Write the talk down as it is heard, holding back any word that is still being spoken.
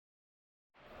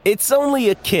It's only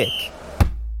a kick,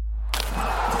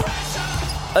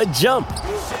 a jump,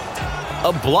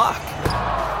 a block.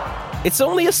 It's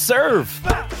only a serve.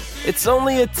 It's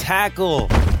only a tackle,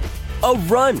 a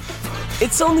run.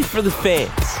 It's only for the fans.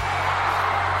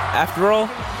 After all,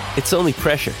 it's only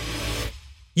pressure.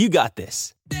 You got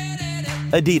this.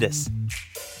 Adidas.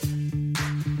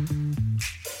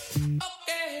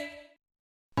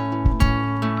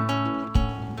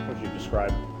 How would you describe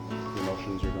the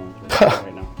emotions you're going through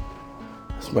right now?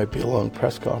 This might be a long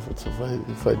press conference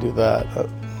if I do that.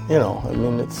 You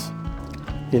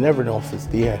never know if it's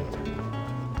the end.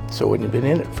 So when you've been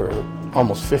in it for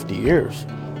almost 50 years,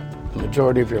 the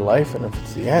majority of your life, and if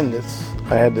it's the end,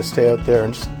 I had to stay out there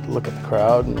and just look at the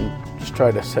crowd and just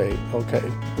try to say, okay,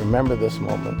 remember this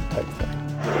moment type thing.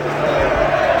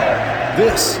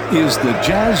 This is the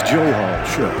Jazz Joe Hall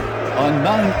Show on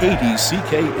 980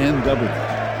 CKNW.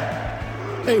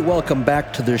 Hey, welcome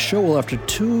back to the show. Well, after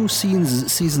two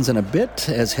seasons and a bit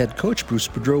as head coach, Bruce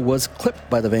Boudreau was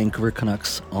clipped by the Vancouver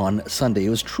Canucks on Sunday.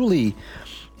 It was truly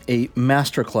a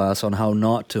masterclass on how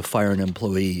not to fire an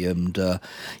employee. And,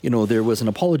 there was an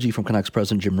apology from Canucks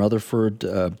president Jim Rutherford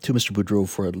to Mr. Boudreau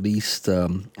for at least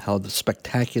how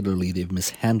spectacularly they've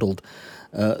mishandled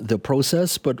the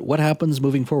process. But what happens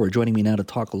moving forward? Joining me now to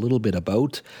talk a little bit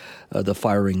about the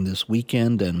firing this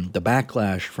weekend and the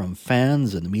backlash from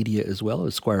fans and the media as well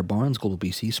is Squire Barnes, Global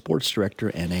BC Sports Director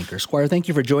and Anchor. Squire, thank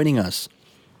you for joining us.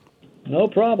 No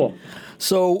problem.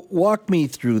 So walk me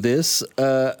through this.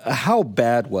 How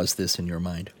bad was this in your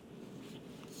mind?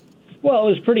 Well, it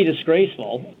was pretty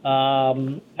disgraceful.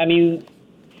 When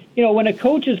a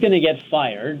coach is going to get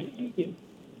fired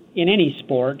in any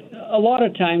sport, a lot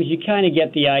of times you kind of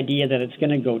get the idea that it's going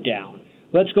to go down.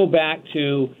 Let's go back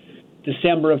to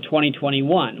December of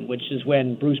 2021, which is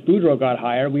when Bruce Boudreau got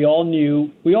hired. We all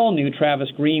knew Travis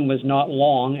Green was not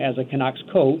long as a Canucks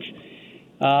coach.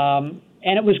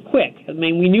 And it was quick.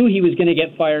 We knew he was going to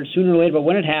get fired sooner or later, but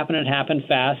when it happened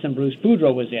fast, and Bruce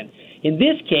Boudreau was in. In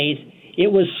this case,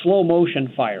 it was slow motion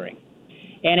firing.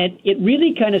 And it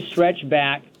really kind of stretched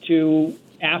back to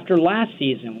after last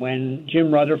season when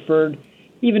Jim Rutherford,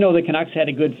 even though the Canucks had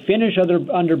a good finish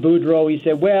under Boudreau, he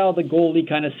said, well, the goalie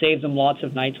kind of saved them lots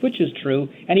of nights, which is true,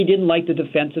 and he didn't like the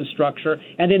defensive structure.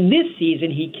 And then this season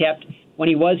he kept, when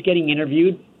he was getting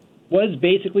interviewed, was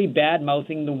basically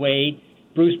bad-mouthing the way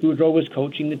Bruce Boudreau was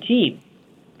coaching the team.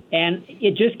 And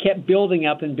it just kept building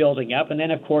up. And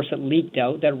then, of course, it leaked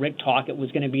out that Rick Tocchet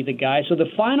was going to be the guy. So the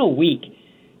final week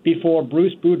before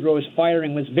Bruce Boudreau's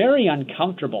firing was very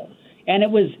uncomfortable. And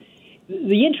it was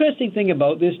the interesting thing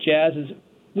about this, Jazz, is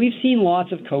we've seen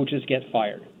lots of coaches get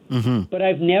fired. Mm-hmm. But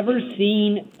I've never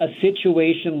seen a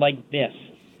situation like this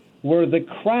where the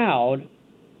crowd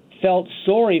felt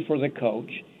sorry for the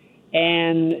coach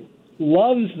and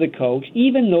loves the coach,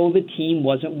 even though the team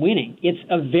wasn't winning. It's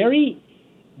a very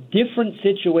different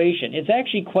situation. It's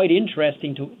actually quite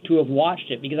interesting to have watched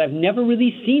it because I've never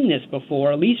really seen this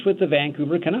before, at least with the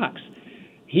Vancouver Canucks.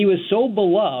 He was so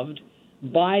beloved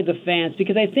by the fans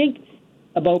because I think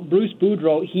about Bruce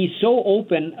Boudreau, he's so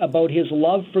open about his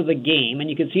love for the game, and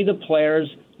you can see the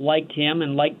players liked him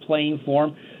and liked playing for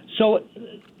him. So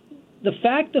the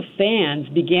fact the fans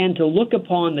began to look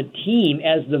upon the team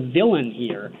as the villain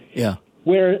here,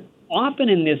 where often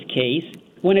in this case,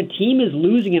 when a team is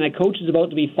losing and a coach is about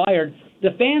to be fired,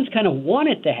 the fans kind of want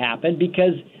it to happen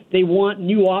because they want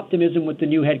new optimism with the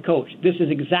new head coach. This is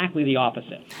exactly the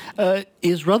opposite.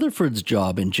 Is Rutherford's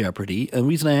job in jeopardy? And the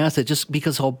reason I ask that just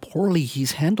because how poorly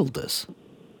he's handled this.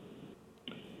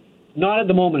 Not at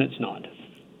the moment, it's not.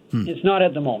 It's not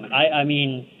at the moment.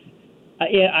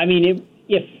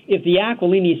 If the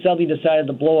Aquilini suddenly decided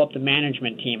to blow up the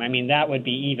management team, that would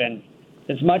be even,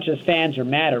 as much as fans are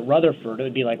mad at Rutherford, it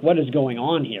would be like, what is going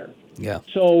on here? Yeah.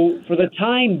 So for the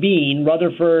time being,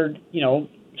 Rutherford,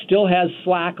 still has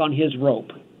slack on his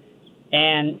rope.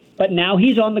 But now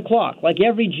he's on the clock, like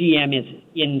every GM is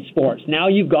in sports. Now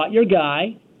you've got your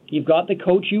guy, you've got the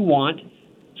coach you want,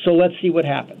 so let's see what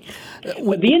happens.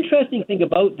 But the interesting thing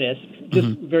about this,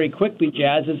 just very quickly,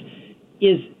 Jazz,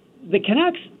 is the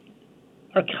Canucks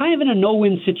are kind of in a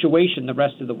no-win situation the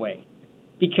rest of the way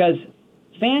because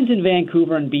fans in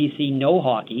Vancouver and BC know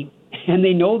hockey, and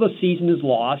they know the season is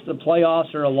lost. The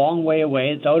playoffs are a long way away.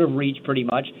 It's out of reach pretty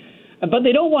much. But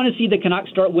they don't want to see the Canucks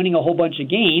start winning a whole bunch of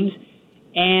games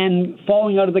and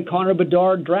falling out of the Connor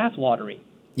Bedard draft lottery.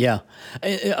 Yeah.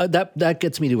 That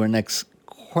gets me to our next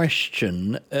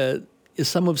question.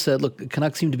 Some have said, look,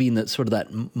 Canucks seem to be in that sort of that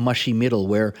mushy middle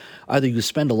where either you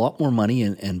spend a lot more money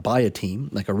and buy a team,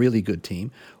 like a really good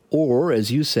team, or,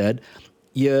 as you said,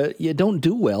 you don't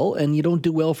do well, and you don't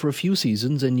do well for a few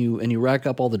seasons, and you rack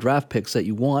up all the draft picks that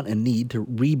you want and need to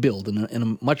rebuild in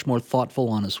a much more thoughtful,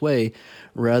 honest way,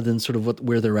 rather than sort of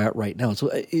where they're at right now. So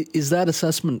is that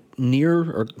assessment near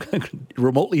or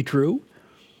remotely true?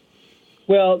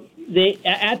 Well,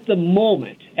 at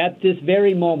this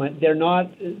very moment, they're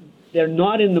not in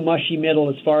the mushy middle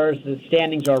as far as the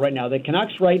standings are right now. The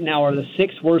Canucks right now are the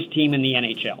 6th worst team in the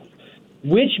NHL,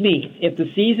 which means if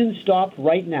the season stopped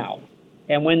right now,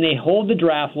 and when they hold the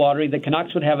draft lottery, the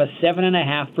Canucks would have a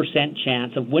 7.5%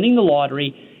 chance of winning the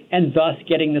lottery and thus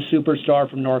getting the superstar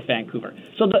from North Vancouver.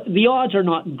 So the odds are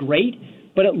not great,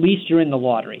 but at least you're in the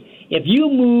lottery. If you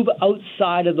move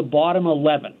outside of the bottom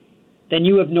 11, then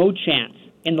you have no chance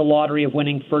in the lottery of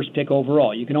winning first pick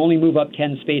overall. You can only move up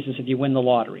 10 spaces if you win the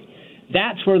lottery.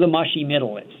 That's where the mushy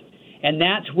middle is. And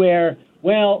that's where,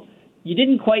 well, you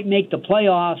didn't quite make the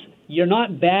playoffs. You're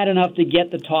not bad enough to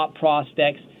get the top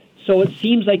prospects. So it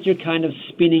seems like you're kind of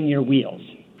spinning your wheels.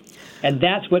 And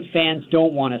that's what fans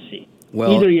don't want to see.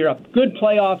 Well, either you're a good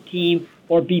playoff team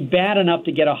or be bad enough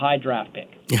to get a high draft pick.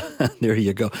 There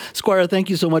you go. Squire, thank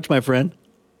you so much, my friend.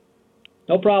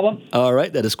 No problem. All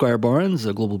right, that is Squire Barnes,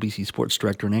 a Global BC Sports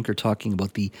Director and Anchor, talking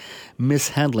about the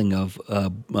mishandling of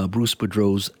Bruce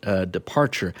Boudreau's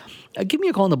departure. Give me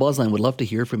a call on the buzz line. Would love to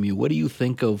hear from you. What do you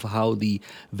think of how the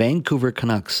Vancouver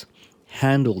Canucks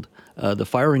handled the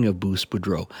firing of Bruce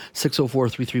Boudreau?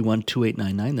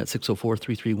 604-331-2899. That's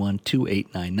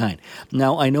 604-331-2899.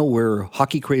 Now, I know we're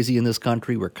hockey crazy in this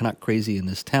country. We're Canuck crazy in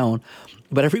this town.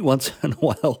 But every once in a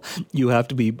while, you have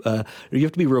to be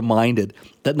reminded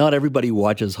that not everybody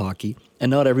watches hockey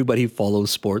and not everybody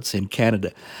follows sports in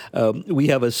Canada. We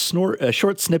have a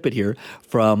short snippet here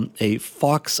from a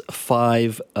Fox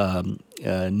 5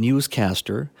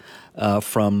 newscaster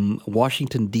from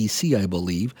Washington, D.C., I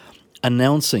believe,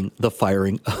 announcing the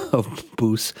firing of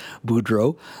Bruce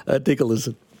Boudreau. Take a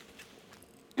listen.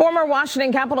 Former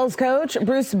Washington Capitals coach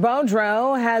Bruce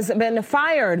Boudreau has been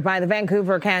fired by the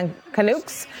Vancouver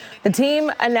Canucks. The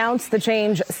team announced the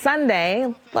change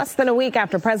Sunday, less than a week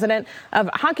after President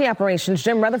of Hockey Operations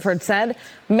Jim Rutherford said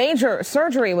major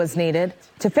surgery was needed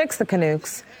to fix the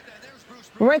Canucks.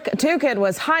 Rick Tookid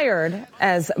was hired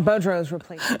as Boudreau's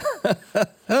replacement.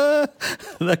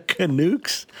 The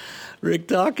Canucks? Rick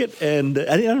Tocchet, and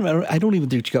I don't even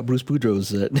think you got Bruce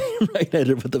Boudreau's name right at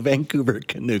it, but the Vancouver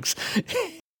Canucks.